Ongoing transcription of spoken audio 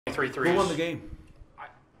Three threes. Who won the game?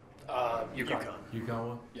 UConn. UConn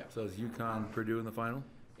won? Yeah. So it's UConn, Purdue in the final?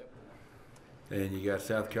 Yep. And you got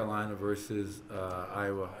South Carolina versus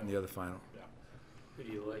Iowa in the other final. Yeah. Who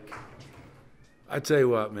do you like? I tell you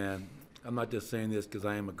what, man, I'm not just saying this because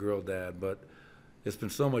I am a girl dad, but it's been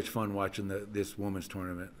so much fun watching this women's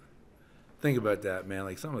tournament. Think about that, man.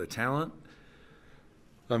 Like some of the talent.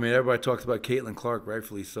 I mean, everybody talks about Caitlin Clark,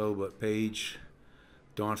 rightfully so, but Paige,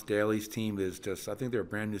 Dawn Staley's team is just, I think they're a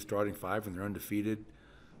brand new starting five and they're undefeated.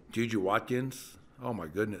 Juju Watkins, oh my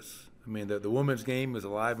goodness. I mean, the women's game is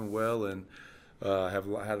alive and well and have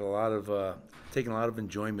had a lot of, taken a lot of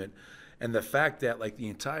enjoyment. And the fact that, like, the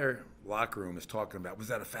entire locker room is talking about, was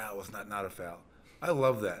that a foul, was that not a foul? I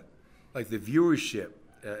love that. Like, the viewership,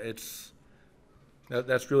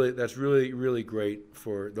 that's really great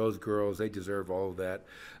for those girls. They deserve all of that.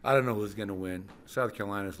 I don't know who's going to win. South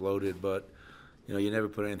Carolina's loaded, but you know, you never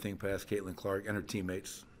put anything past Caitlin Clark and her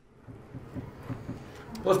teammates.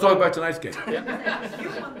 Let's talk about tonight's game. You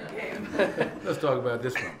won the game. Let's talk about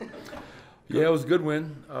this one. Yeah, it was a good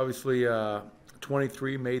win. Obviously,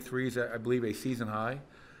 23 made threes, I believe, a season high,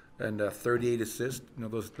 and 38 assists. You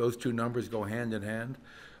know, those two numbers go hand in hand.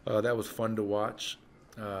 That was fun to watch.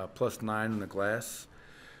 +9 on the glass.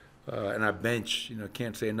 And our bench, you know,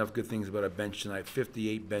 can't say enough good things about our bench tonight.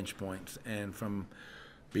 58 bench points, and from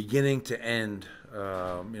beginning to end, you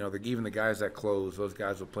know, even the guys that closed, those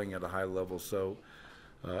guys were playing at a high level. So,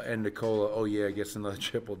 and Nicola, oh yeah, gets another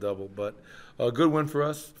triple-double. But a good win for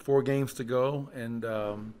us. 4 games to go, and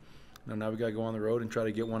now we got to go on the road and try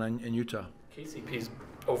to get one in Utah. KCP's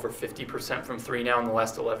over 50% from three now in the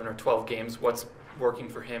last 11 or 12 games. What's working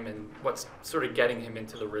for him, and what's sort of getting him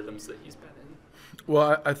into the rhythms that he's been in?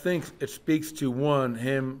 Well, I think it speaks to, one,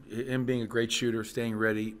 him being a great shooter, staying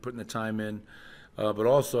ready, putting the time in. But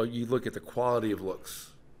also, you look at the quality of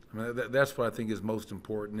looks. I mean, that's what I think is most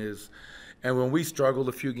important. And when we struggled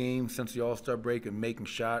a few games since the All-Star break and making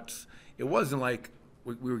shots, it wasn't like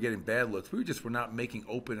we were getting bad looks. We just were not making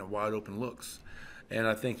open and wide open looks. And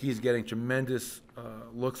I think he's getting tremendous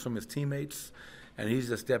looks from his teammates, and he's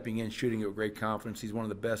just stepping in, shooting with great confidence. He's one of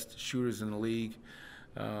the best shooters in the league.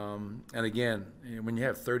 And again, when you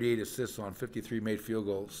have 38 assists on 53 made field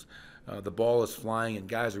goals, the ball is flying, and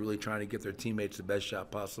guys are really trying to get their teammates the best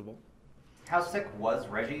shot possible. How sick was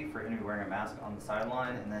Reggie for him to be wearing a mask on the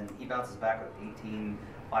sideline, and then he bounces back with 18,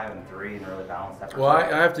 5, and 3 and really balanced that? Well,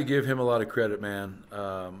 I have to give him a lot of credit, man,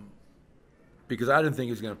 because I didn't think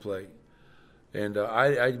he was going to play. And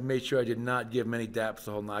I made sure I did not give him any daps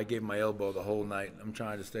the whole night. I gave him my elbow the whole night. I'm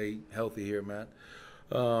trying to stay healthy here, Matt.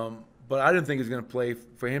 But I didn't think he was going to play.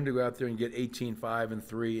 For him to go out there and get 18, 5, and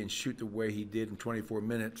 3 and shoot the way he did in 24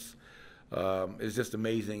 minutes is just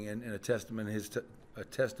amazing, and a testament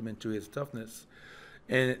to his toughness.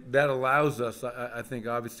 And that allows us, I think,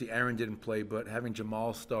 obviously Aaron didn't play, but having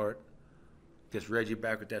Jamal start, gets Reggie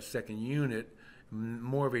back with that second unit,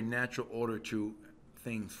 more of a natural order to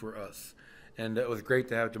things for us. And it was great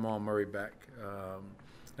to have Jamal Murray back.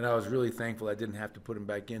 And I was really thankful I didn't have to put him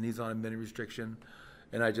back in. He's on a minute restriction.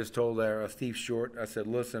 And I just told Steve Short, I said,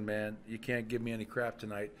 listen, man, you can't give me any crap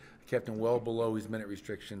tonight. I kept him well below his minute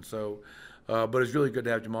restriction. So, but it's really good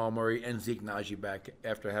to have Jamal Murray and Zeke Naji back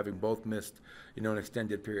after having both missed, you know, an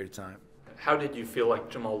extended period of time. How did you feel like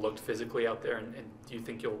Jamal looked physically out there, and do you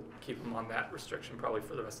think you'll keep him on that restriction probably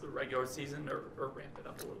for the rest of the regular season, or ramp it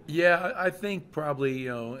up a little bit? Yeah, I think probably, you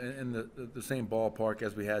know, in the same ballpark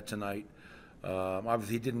as we had tonight.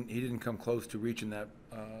 Obviously, he didn't come close to reaching that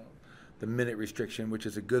the minute restriction, which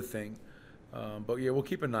is a good thing. But yeah, we'll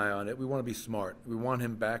keep an eye on it. We want to be smart. We want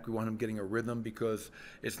him back. We want him getting a rhythm, because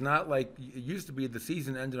it's not like it used to be. The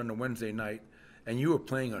season ended on a Wednesday night, and you were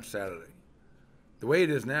playing on Saturday. The way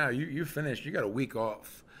it is now, you finished, you got a week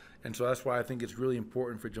off. And so that's why I think it's really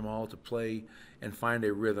important for Jamal to play and find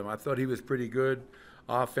a rhythm. I thought he was pretty good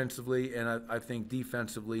offensively, and I think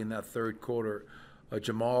defensively in that third quarter,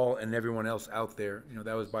 Jamal and everyone else out there, you know,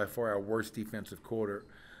 that was by far our worst defensive quarter.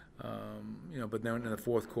 You know, but then in the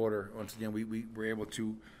fourth quarter, once again, we were able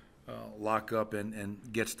to lock up and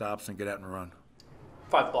get stops and get out and run.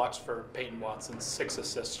 5 blocks for Peyton Watson, 6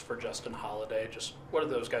 assists for Justin Holiday. Just what do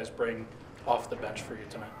those guys bring off the bench for you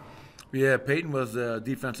tonight? Yeah, Peyton was the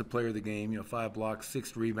defensive player of the game. You know, 5 blocks,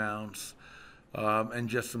 6 rebounds, and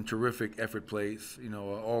just some terrific effort plays. You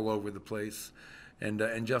know, all over the place.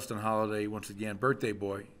 And Justin Holiday, once again, birthday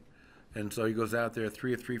boy. And so he goes out there,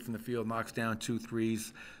 3 of 3 from the field, knocks down 2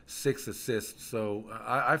 threes, 6 assists. So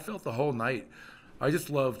I felt the whole night. I just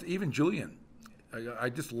loved, even Julian, I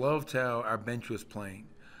just loved how our bench was playing.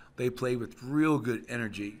 They played with real good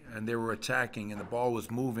energy, and they were attacking, and the ball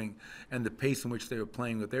was moving, and the pace in which they were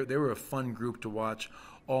playing with. They were a fun group to watch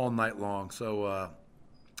all night long. So,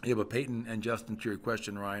 yeah, but Peyton and Justin, to your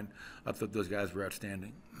question, Ryan, I thought those guys were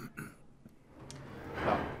outstanding.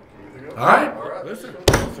 All right. Listen,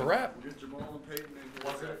 it's a wrap. Get Jamal and Peyton in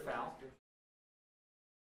here. Was it a foul?